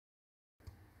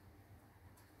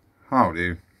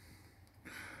Howdy.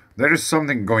 There is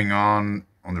something going on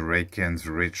the Reykjanes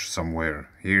ridge somewhere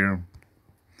here.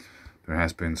 There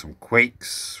has been some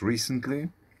quakes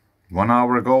recently. 1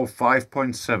 hour ago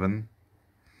 5.7.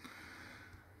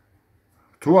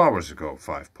 2 hours ago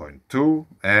 5.2,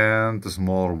 and the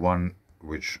smaller one,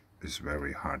 which is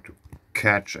very hard to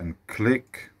catch and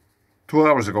click, 2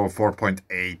 hours ago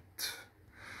 4.8.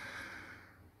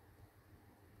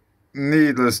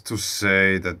 Needless to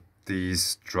say that these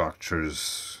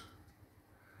structures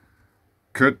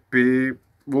could be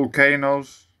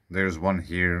volcanoes. There's one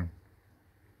here.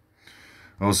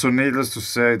 Also needless to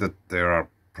say that there are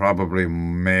probably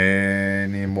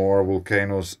many more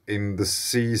volcanoes in the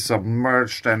sea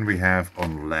submerged than we have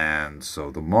on land.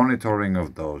 So the monitoring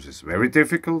of those is very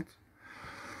difficult.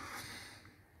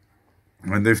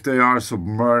 And if they are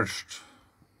submerged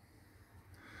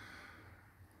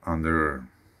under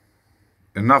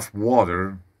enough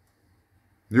water,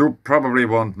 you probably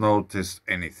won't notice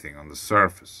anything on the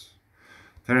surface.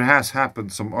 There has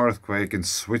happened some earthquake in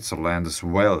Switzerland as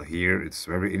well here. It's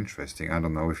very interesting. I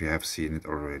don't know if you have seen it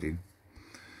already.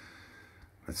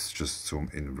 Let's just zoom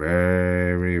in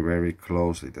very, very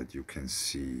closely that you can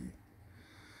see.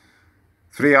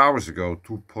 3 hours ago,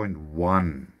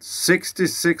 2.1.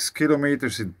 66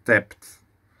 kilometers in depth.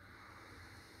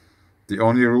 The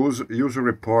only user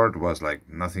report was like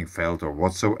nothing felt or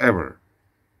whatsoever.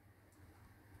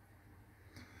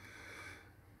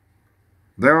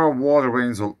 There are water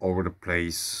veins all over the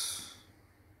place.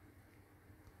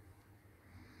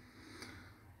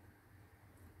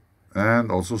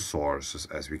 And also sources,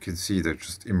 as we can see, that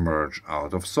just emerge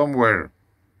out of somewhere.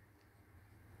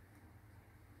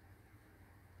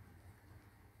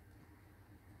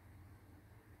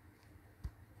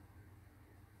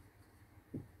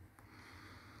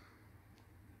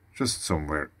 Just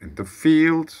somewhere in the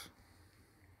field.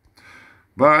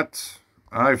 But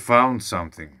I found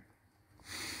something.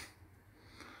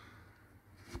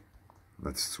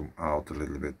 Let's zoom out a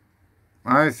little bit.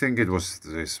 I think it was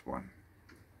this one.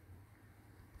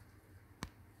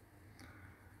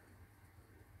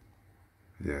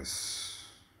 Yes.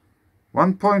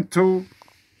 1.2,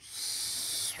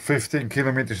 15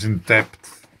 kilometers in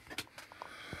depth.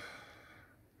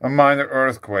 A minor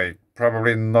earthquake.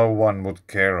 Probably no one would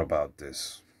care about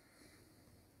this.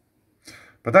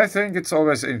 But I think it's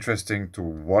always interesting to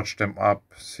watch them up,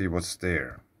 see what's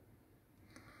there.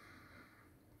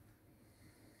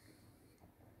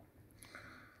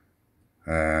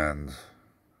 And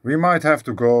we might have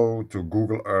to go to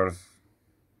Google Earth.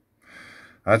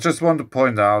 I just want to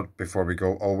point out before we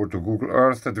go over to Google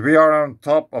Earth that we are on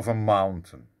top of a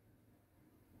mountain.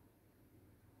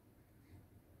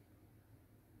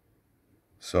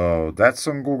 So that's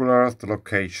on Google Earth, the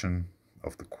location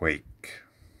of the quake.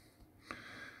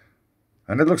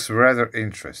 And it looks rather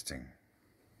interesting.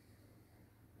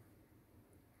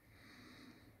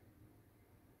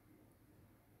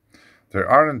 There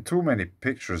aren't too many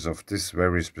pictures of this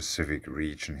very specific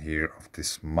region here, of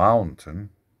this mountain.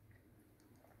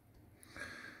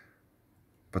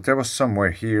 But there was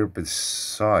somewhere here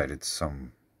beside it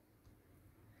some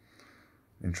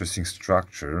interesting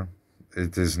structure.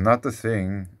 It is not the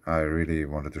thing I really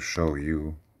wanted to show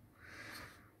you.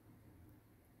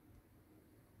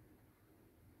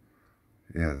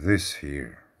 Yeah, this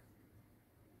here.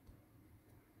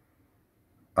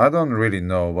 I don't really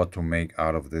know what to make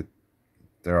out of it.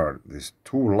 There are these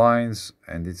two lines,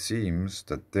 and it seems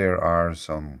that there are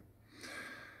some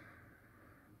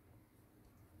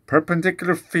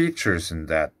perpendicular features in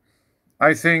that.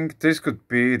 I think this could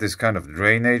be this kind of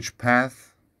drainage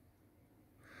path.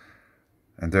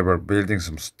 And they were building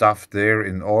some stuff there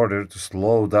in order to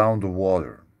slow down the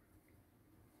water.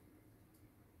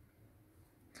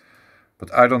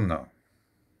 But I don't know.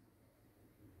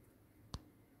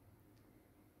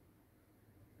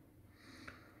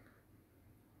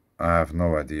 I have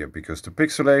no idea because the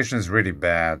pixelation is really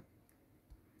bad.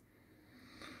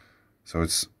 So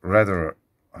it's rather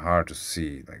hard to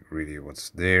see like really what's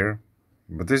there.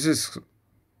 But this is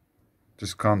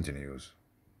just continues.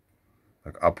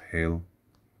 Like uphill.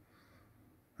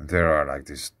 And there are like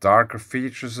these darker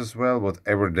features as well,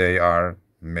 whatever they are.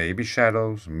 Maybe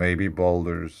shadows, maybe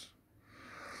boulders.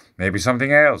 Maybe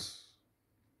something else.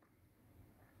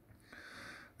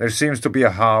 There seems to be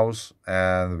a house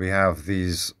and we have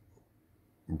these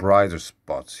brighter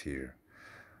spots here.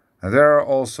 And there are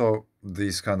also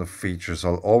these kind of features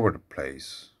all over the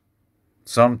place.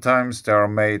 Sometimes they are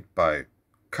made by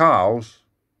cows.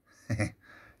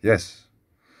 Yes.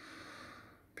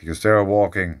 Because they are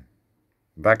walking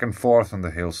back and forth on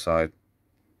the hillside.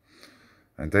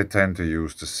 And they tend to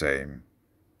use the same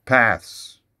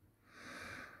paths.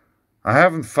 I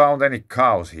haven't found any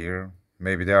cows here.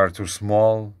 Maybe they are too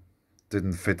small,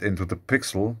 didn't fit into the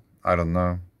pixel, I don't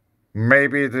know.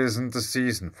 Maybe it isn't the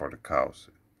season for the cows.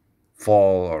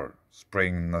 Fall or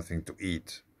spring, nothing to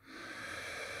eat.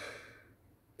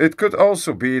 It could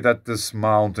also be that this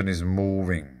mountain is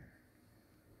moving,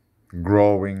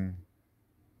 growing,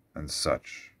 and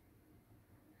such.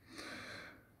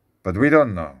 But we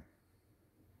don't know.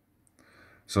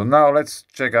 So now let's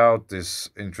check out this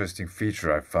interesting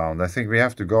feature I found. I think we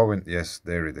have to go in. Yes,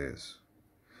 there it is.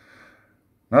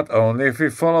 Not only if we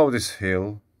follow this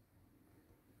hill.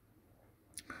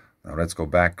 Now let's go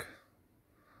back.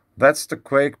 That's the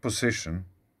quake position.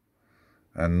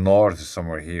 And north is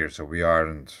somewhere here, so we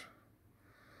aren't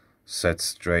set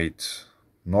straight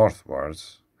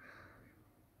northwards.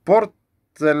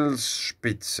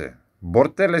 Bortelspitze.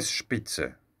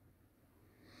 Bortelspitze.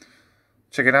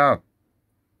 Check it out.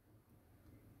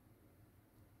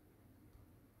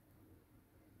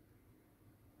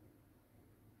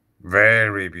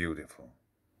 Very beautiful.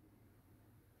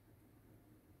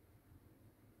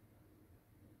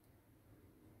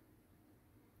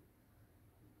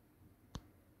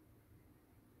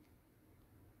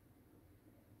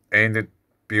 Ain't it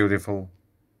beautiful?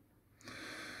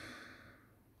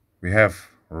 We have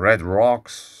red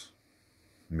rocks.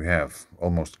 We have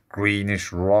almost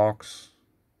greenish rocks.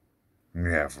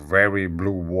 We have very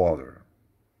blue water.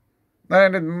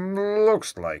 And it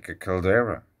looks like a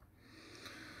caldera.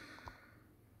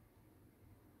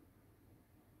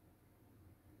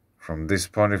 From this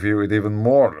point of view, it even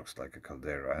more looks like a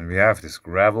caldera. And we have these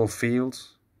gravel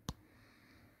fields.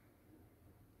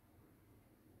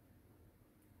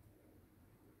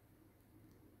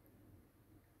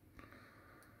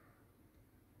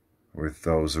 With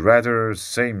those rather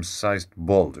same-sized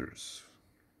boulders.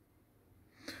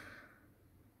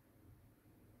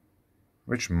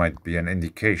 Which might be an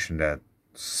indication that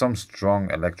some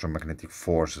strong electromagnetic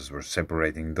forces were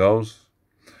separating those.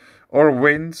 Or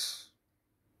winds.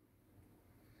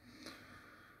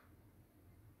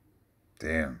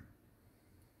 Damn.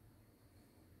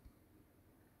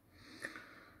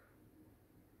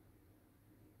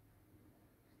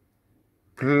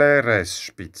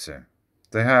 Pleresspitze.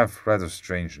 They have rather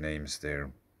strange names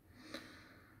there.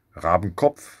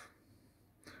 Rabenkopf.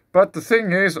 But the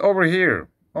thing is, over here,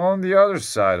 on the other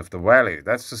side of the valley,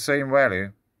 that's the same valley.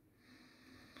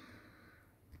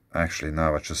 Actually,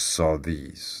 now I just saw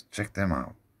these. Check them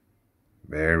out.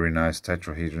 Very nice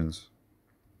tetrahedrons.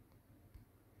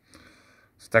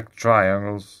 Stacked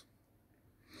triangles.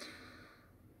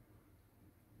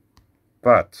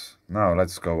 But now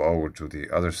let's go over to the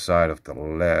other side of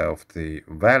the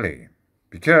valley.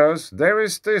 Because there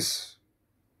is this.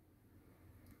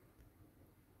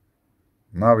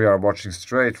 Now we are watching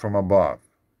straight from above.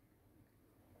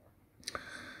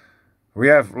 We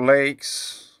have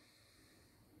lakes.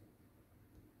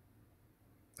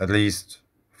 At least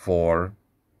 4.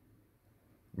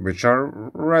 Which are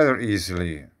rather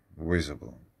easily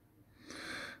visible.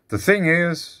 The thing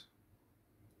is,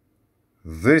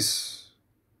 this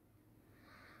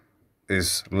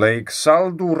is Lake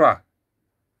Saldura.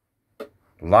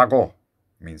 Lago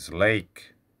means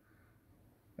lake.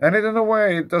 And in a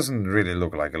way, it doesn't really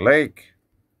look like a lake.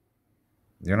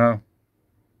 You know?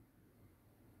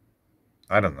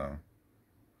 I don't know.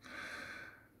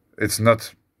 It's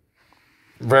not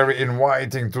very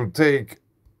inviting to take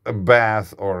a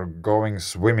bath or going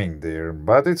swimming there,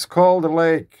 but it's called a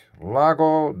lake,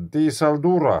 Lago di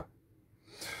Saldura.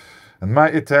 And my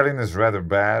Italian is rather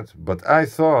bad, but I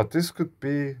thought this could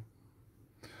be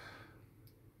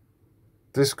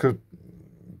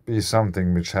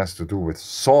something which has to do with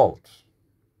salt.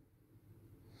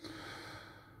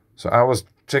 So I was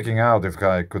checking out if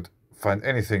I could find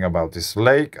anything about this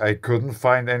lake. I couldn't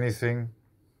find anything.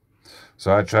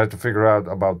 So I tried to figure out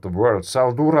about the word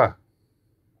Saldura.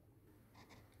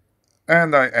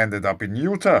 And I ended up in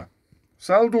Utah.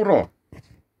 Salduro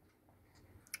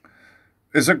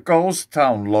is a ghost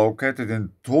town located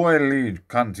in Toledo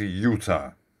County,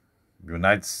 Utah,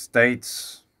 United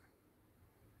States.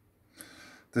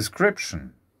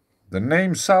 Description. The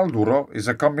name Salduro is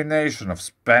a combination of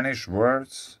Spanish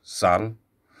words, sal,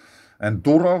 and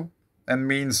duro, and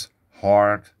means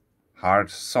hard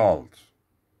salt.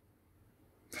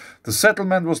 The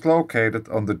settlement was located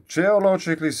on the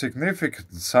geologically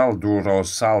significant Salduro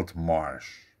Salt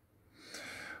Marsh,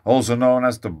 also known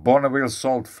as the Bonneville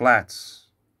Salt Flats.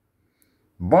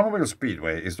 Bonneville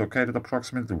Speedway is located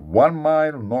approximately 1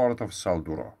 mile north of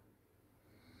Salduro.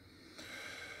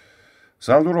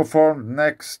 Salduro formed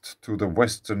next to the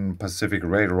Western Pacific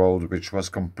Railroad, which was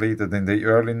completed in the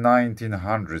early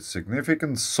 1900s.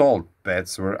 Significant salt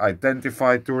beds were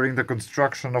identified during the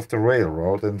construction of the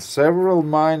railroad, and several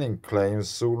mining claims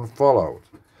soon followed.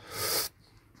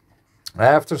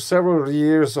 After several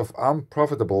years of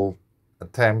unprofitable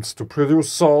attempts to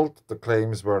produce salt, the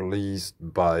claims were leased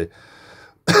by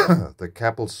the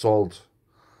Capel Salt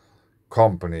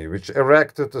Company, which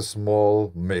erected a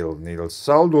small mill near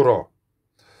Salduro.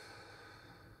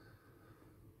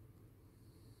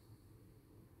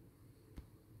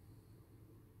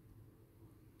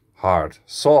 Hard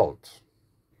salt.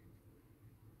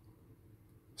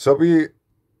 So we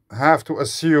have to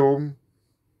assume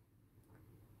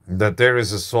that there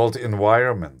is a salt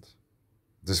environment.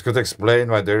 This could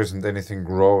explain why there isn't anything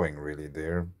growing really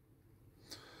there.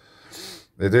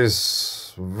 It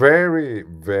is very,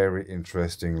 very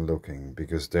interesting looking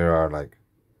because there are like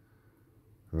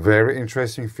very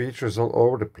interesting features all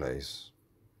over the place.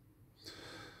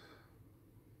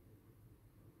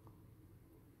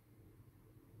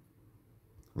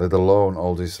 Let alone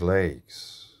all these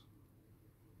lakes.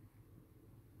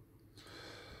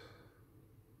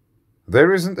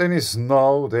 There isn't any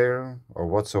snow there or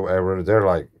whatsoever. They're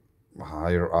like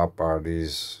higher up are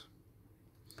these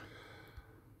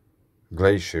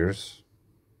glaciers.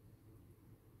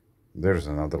 There's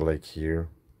another lake here.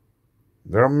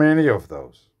 There are many of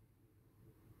those.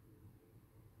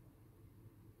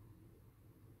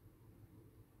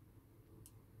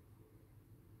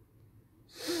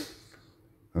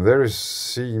 And there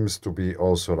seems to be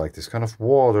also like this kind of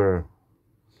waterfall.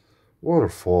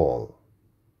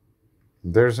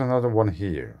 There's another one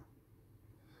here.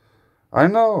 I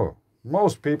know,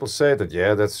 most people say that,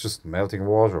 yeah, that's just melting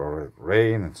water or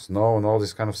rain and snow and all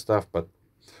this kind of stuff. But,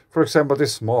 for example,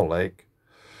 this small lake,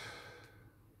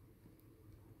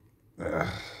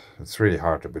 it's really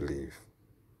hard to believe.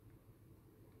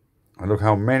 And look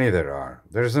how many there are.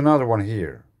 There's another one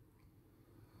here.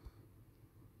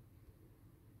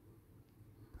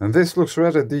 And this looks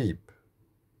rather deep.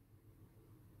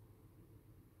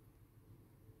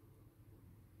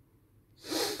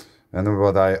 And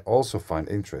what I also find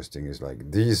interesting is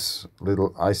like these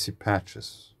little icy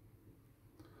patches.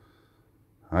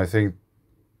 I think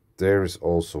there is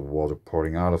also water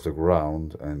pouring out of the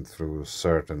ground and through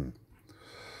certain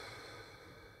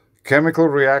chemical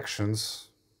reactions.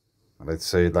 Let's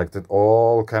say like that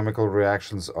all chemical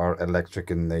reactions are electric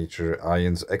in nature.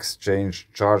 Ions exchange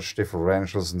charge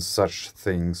differentials and such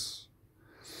things.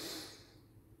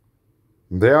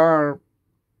 They are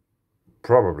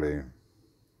probably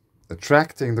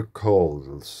attracting the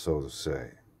cold, so to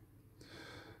say.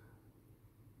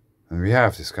 And we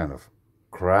have this kind of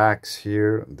cracks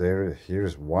here.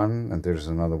 Here's one, and there's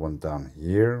another one down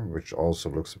here, which also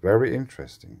looks very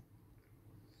interesting.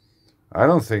 I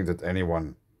don't think that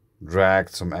anyone dragged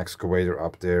some excavator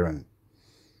up there and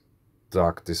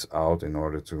dug this out in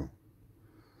order to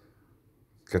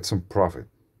get some profit.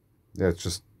 Yeah,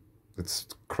 it's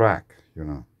crack, you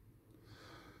know.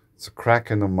 It's a crack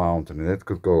in the mountain, and it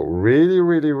could go really,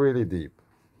 really, really deep.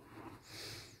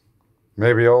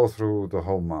 Maybe all through the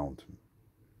whole mountain.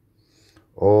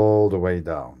 All the way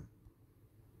down.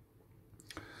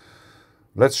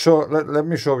 Let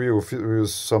me show you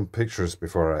some pictures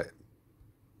before I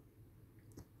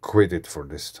quit it for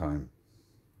this time.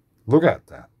 Look at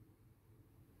that.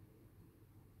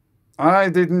 I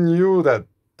didn't knew that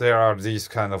there are these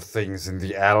kind of things in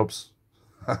the Alps.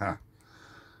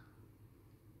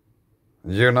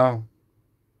 You know?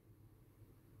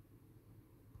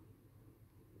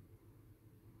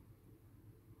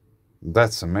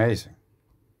 That's amazing.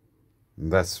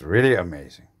 That's really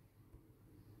amazing.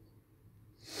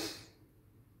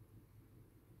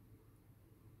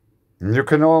 You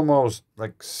can almost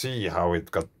like see how it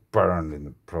got burned in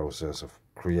the process of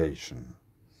creation.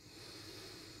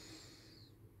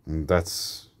 And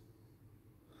that's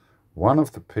one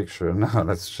of the pictures. Now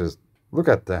let's just look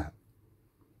at that.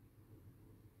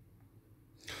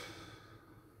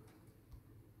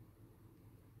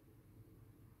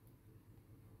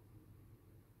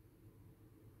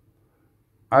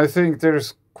 I think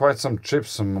there's quite some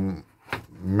gypsum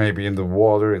maybe in the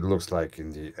water. It looks like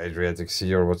in the Adriatic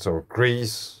Sea or whatsoever,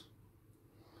 Greece,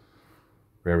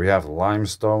 where we have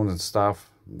limestone and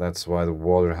stuff. That's why the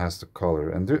water has the color.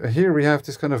 And here we have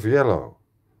this kind of yellow,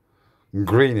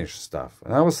 greenish stuff.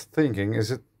 And I was thinking, is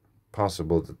it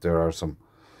possible that there are some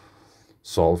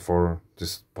sulfur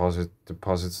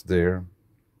deposits there?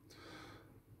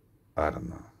 I don't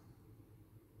know.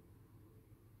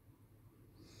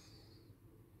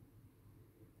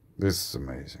 This is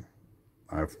amazing.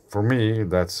 For me,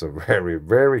 that's a very,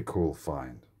 very cool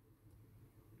find.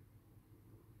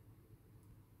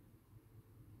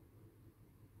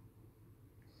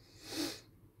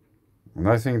 And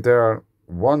I think there are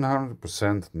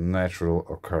 100% natural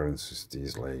occurrences,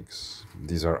 these lakes.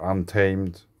 These are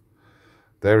untamed.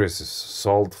 There is a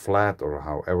salt flat, or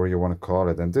however you want to call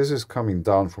it, and this is coming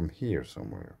down from here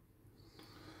somewhere.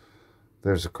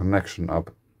 There's a connection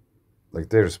up, like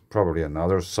there's probably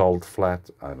another salt flat,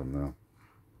 I don't know.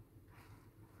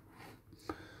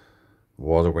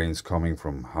 Water veins coming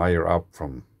from higher up,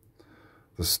 from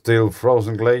the still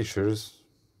frozen glaciers.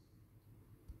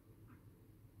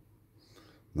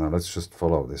 Now let's just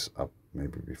follow this up,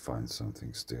 maybe we find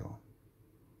something still.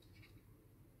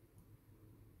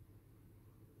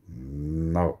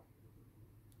 No.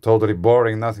 Totally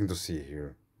boring, nothing to see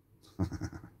here.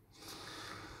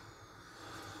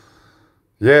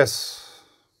 Yes.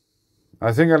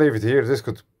 I think I'll leave it here. This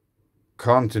could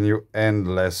continue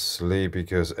endlessly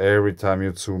because every time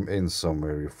you zoom in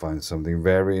somewhere you find something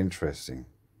very interesting.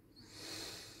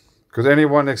 Could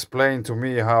anyone explain to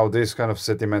me how this kind of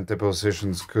sediment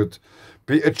depositions could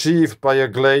be achieved by a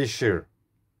glacier?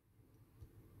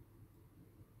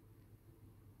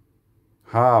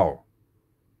 How?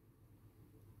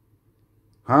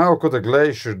 How could a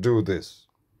glacier do this?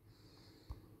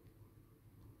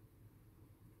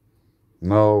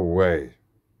 No way.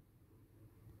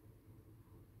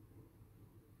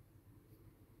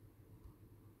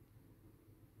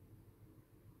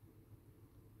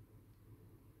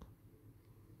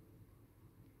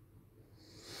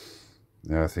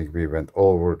 Yeah, I think we went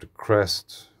over the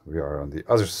crest. We are on the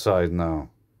other side now.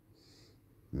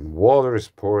 And water is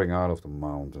pouring out of the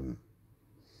mountain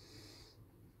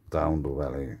down the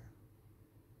valley.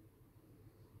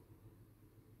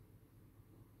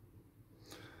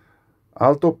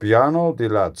 Altopiano di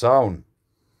la Zaun,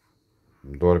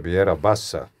 Dorbiera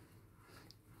Bassa,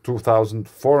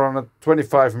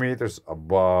 2,425 meters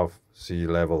above sea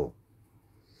level.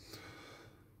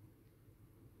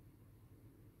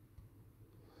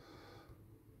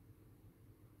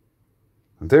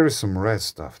 And there is some red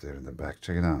stuff there in the back.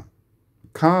 Check it out.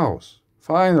 Cows,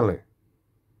 finally.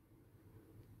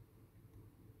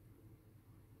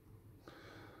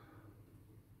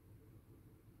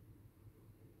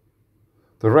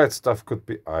 The red stuff could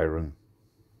be iron.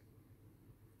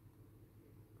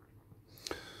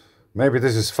 Maybe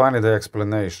this is finally the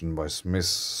explanation why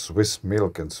Swiss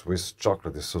milk and Swiss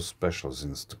chocolate is so special,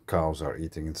 since the cows are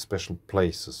eating in special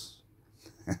places.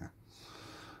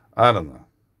 I don't know.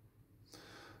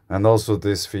 And also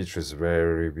this feature is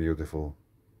very beautiful.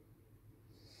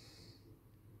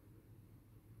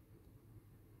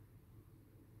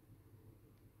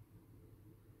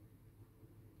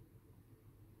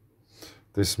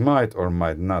 This might or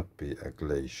might not be a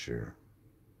glacier.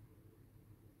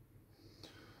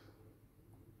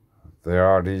 There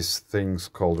are these things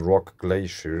called rock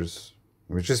glaciers,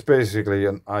 which is basically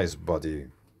an ice body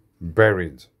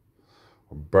buried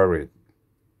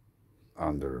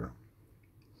under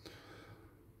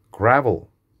gravel.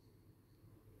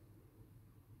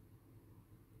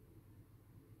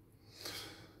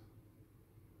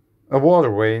 A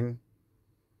water vein,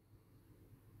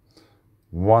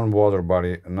 one water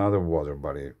body, another water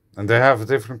body, and they have a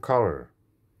different color.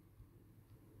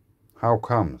 How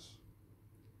comes?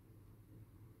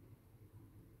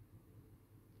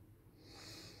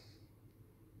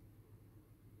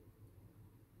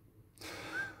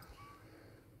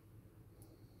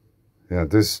 Yeah,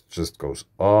 this just goes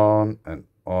on and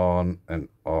on and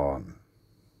on.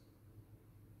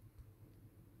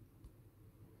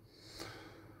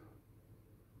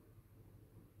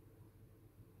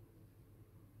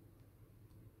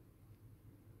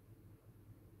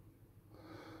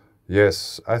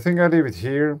 Yes, I think I leave it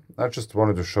here. I just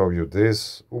wanted to show you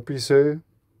this Upise.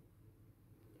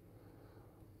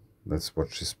 Let's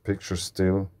watch this picture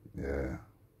still. Yeah.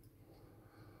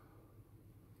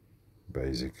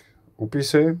 Basic.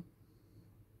 Upise.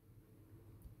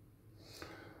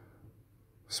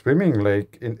 Swimming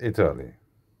lake in Italy.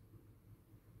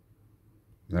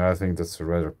 Yeah, I think that's a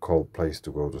rather cold place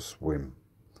to go to swim.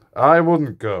 I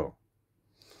wouldn't go.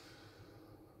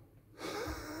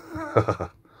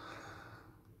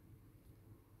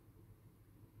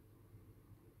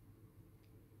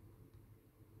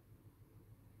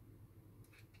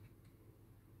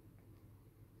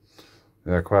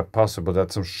 Yeah, quite possible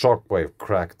that some shockwave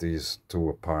cracked these two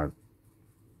apart.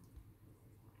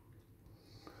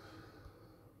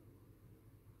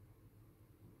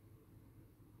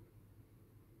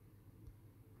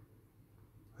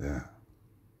 Yeah.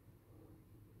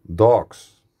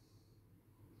 Dogs.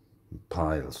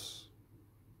 Piles.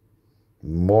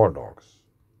 More dogs.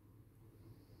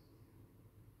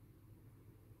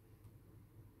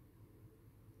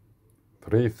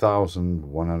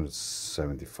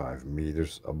 (3,175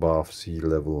 meters above sea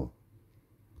level).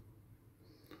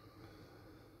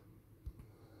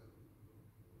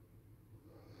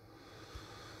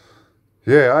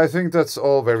 Yeah, I think that's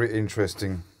all very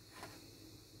interesting.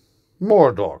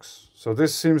 More dogs. So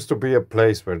this seems to be a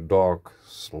place where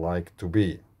dogs like to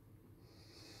be.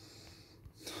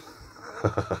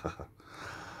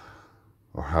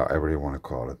 Or however you want to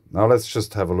call it. Now let's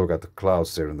just have a look at the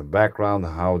clouds there in the background,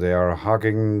 how they are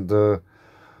hugging the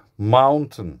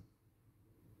mountain.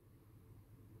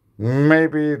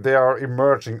 Maybe they are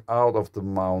emerging out of the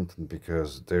mountain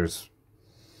because there's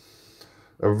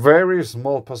a very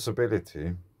small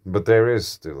possibility, but there is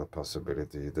still a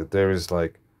possibility that there is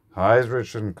like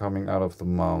hydrogen coming out of the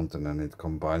mountain and it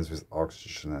combines with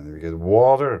oxygen and we get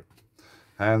water,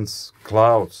 hence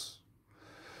clouds.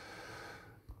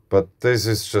 But this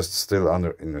is just still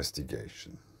under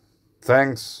investigation.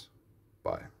 Thanks.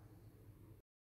 Bye.